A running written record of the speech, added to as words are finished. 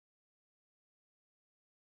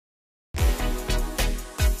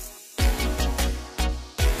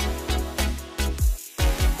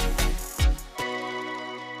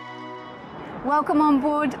Welcome on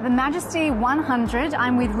board the Majesty 100.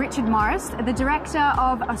 I'm with Richard Morris, the Director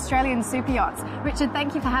of Australian Superyachts. Richard,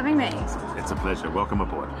 thank you for having me. It's a pleasure. Welcome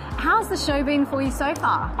aboard. How's the show been for you so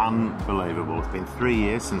far? Unbelievable. It's been 3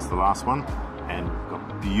 years since the last one, and we've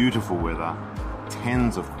got beautiful weather,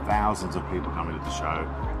 tens of thousands of people coming to the show,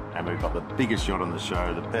 and we've got the biggest yacht on the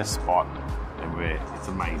show, the best spot, and it's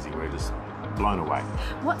amazing. We're just blown away.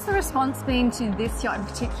 What's the response been to this yacht in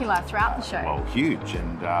particular throughout the show? Well, huge,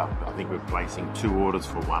 and I think we're placing 2 orders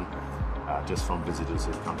for one just from visitors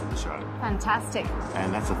who've come to the show. Fantastic.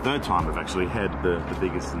 And that's the 3rd time we've actually had the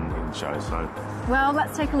biggest in the show. So, well,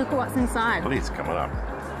 let's take a look at what's inside. Please, come on up.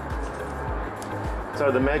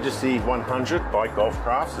 So the Majesty 100 by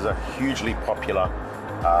Golfcrafts is a hugely popular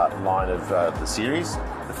line of the series.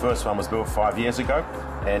 The first one was built 5 years ago,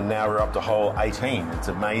 and now we're up to hole 18. It's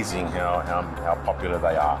amazing how popular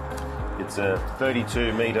they are. It's a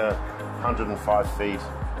 32 metre, 105 feet,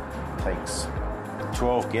 takes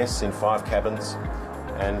 12 guests in 5 cabins,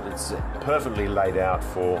 and it's perfectly laid out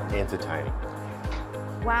for entertaining.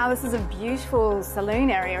 Wow, this is a beautiful saloon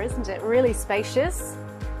area, isn't it? Really spacious.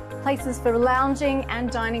 Places for lounging and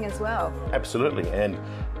dining as well. Absolutely, and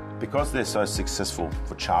because they're so successful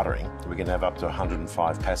for chartering, we can have up to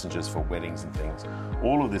 105 passengers for weddings and things.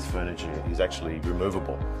 All of this furniture is actually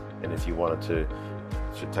removable, and if you wanted to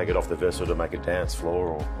take it off the vessel to make a dance floor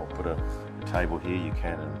or put a table here, you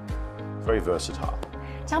can, and very versatile.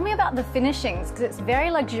 Tell me about the finishings, because it's very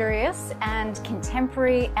luxurious and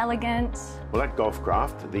contemporary, elegant. Well, at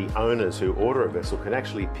Golfcraft, the owners who order a vessel can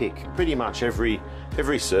actually pick pretty much every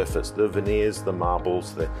surface, the veneers, the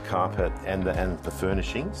marbles, the carpet, and the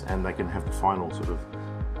furnishings, and they can have the final sort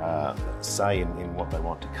of say in what they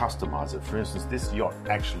want to customise it. For instance, this yacht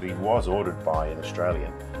actually was ordered by an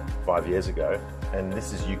Australian 5 years ago, and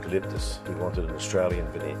this is eucalyptus. He wanted an Australian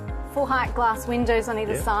veneer. Full height glass windows on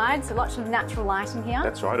either side, so lots of natural light in here.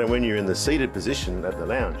 That's right, and when you're in the seated position at the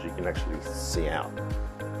lounge, you can actually see out.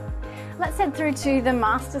 Let's head through to the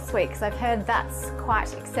master suite, because I've heard that's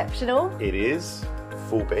quite exceptional. It is,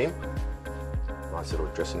 full beam, nice little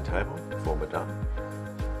dressing table for madame.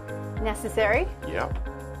 Necessary. Yep.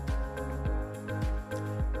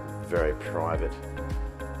 Very private,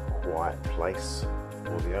 quiet place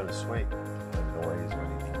for the owner suite. No noise or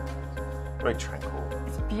anything. Very tranquil.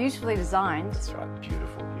 It's beautifully designed. That's right,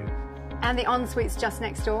 beautiful view. And the ensuite's just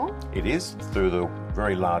next door? It is, through the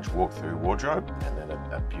very large walk-through wardrobe, and then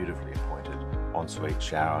a beautifully appointed ensuite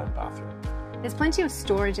shower and bathroom. There's plenty of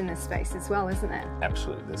storage in this space as well, isn't there?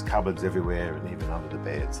 Absolutely. There's cupboards everywhere, and even under the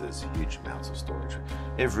beds there's huge amounts of storage.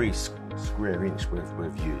 Every square inch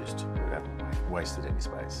we've used. We haven't wasted any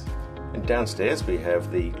space. And downstairs we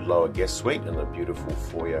have the lower guest suite and a beautiful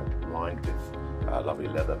foyer lined with lovely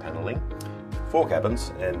leather panelling. 4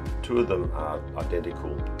 cabins, and 2 of them are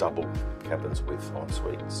identical double cabins with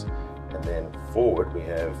en-suites. And then forward we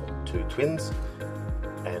have 2 twins,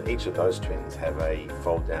 and each of those twins have a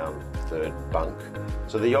fold-down 3rd bunk.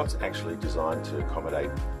 So the yacht's actually designed to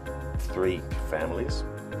accommodate 3 families,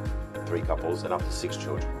 3 couples, and up to 6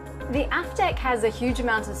 children. The aft deck has a huge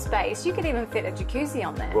amount of space. You could even fit a jacuzzi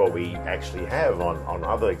on there. Well, we actually have on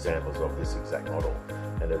other examples of this exact model,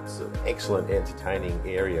 and it's an excellent entertaining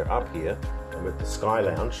area up here. And with the Sky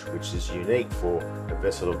Lounge, which is unique for a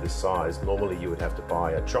vessel of this size, normally you would have to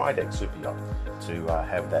buy a tri-deck super yacht to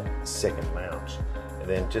have that 2nd lounge. And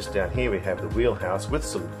then just down here we have the wheelhouse with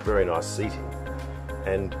some very nice seating.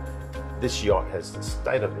 And this yacht has the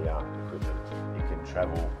state-of-the-art equipment. You can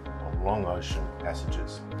travel on long ocean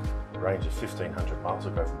passages, a range of 1,500 miles.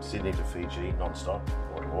 It'll go from Sydney to Fiji non-stop,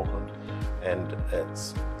 or to Auckland, and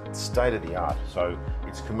it's state-of-the-art, so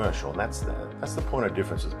it's commercial, and that's the point of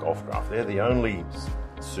difference with Golfcraft. They're the only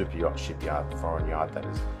super yacht shipyard, foreign yard, that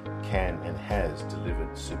can and has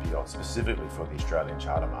delivered super yachts specifically for the Australian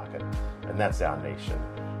charter market, and that's our niche,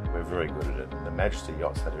 and we're very good at it. And the Majesty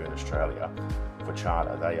yachts that are in Australia for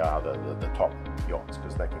charter, they are the top yachts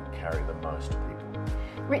because they can carry the most people.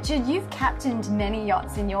 Richard, you've captained many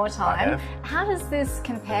yachts in your time. I have. How does this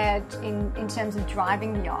compare in terms of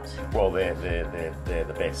driving the yacht? Well, they're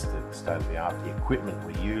the best, the state of the art. The equipment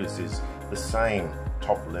we use is the same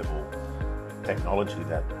top level technology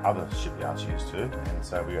that other shipyards use too, and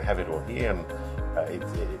so we have it all here, and it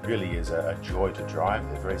really is a joy to drive.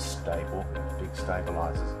 They're very stable, big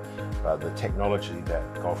stabilizers. The technology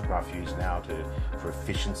that Golfcraft use now for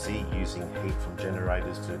efficiency, using heat from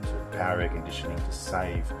generators to power air conditioning to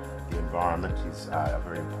save the environment, is a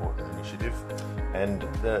very important initiative. And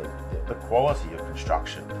the quality of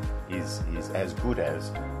construction is as good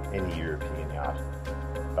as any European yacht,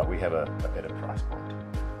 but we have a better price point.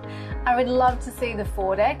 I would love to see the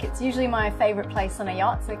foredeck. It's usually my favourite place on a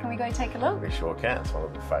yacht, so can we go take a look? We sure can. It's one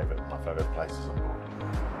of my favourite places on board.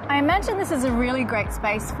 I imagine this is a really great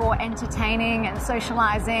space for entertaining and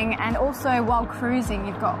socialising, and also while cruising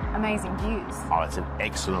you've got amazing views. Oh, it's an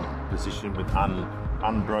excellent position with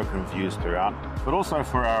unbroken views throughout, but also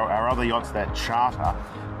for our other yachts that charter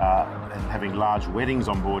and having large weddings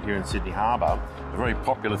on board here in Sydney Harbour. A very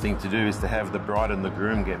popular thing to do is to have the bride and the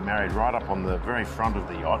groom get married right up on the very front of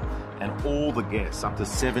the yacht, and all the guests, up to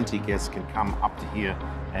 70 guests, can come up to here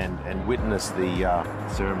and witness the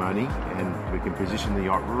ceremony, and we can position the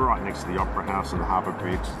yacht right next to the Opera House and the Harbour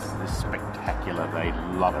Bridge. It's spectacular. They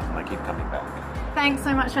love it and they keep coming back. Thanks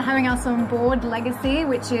so much for having us on board Legacy,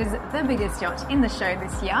 which is the biggest yacht in the show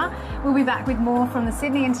this year. We'll be back with more from the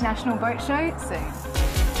Sydney International Boat Show soon.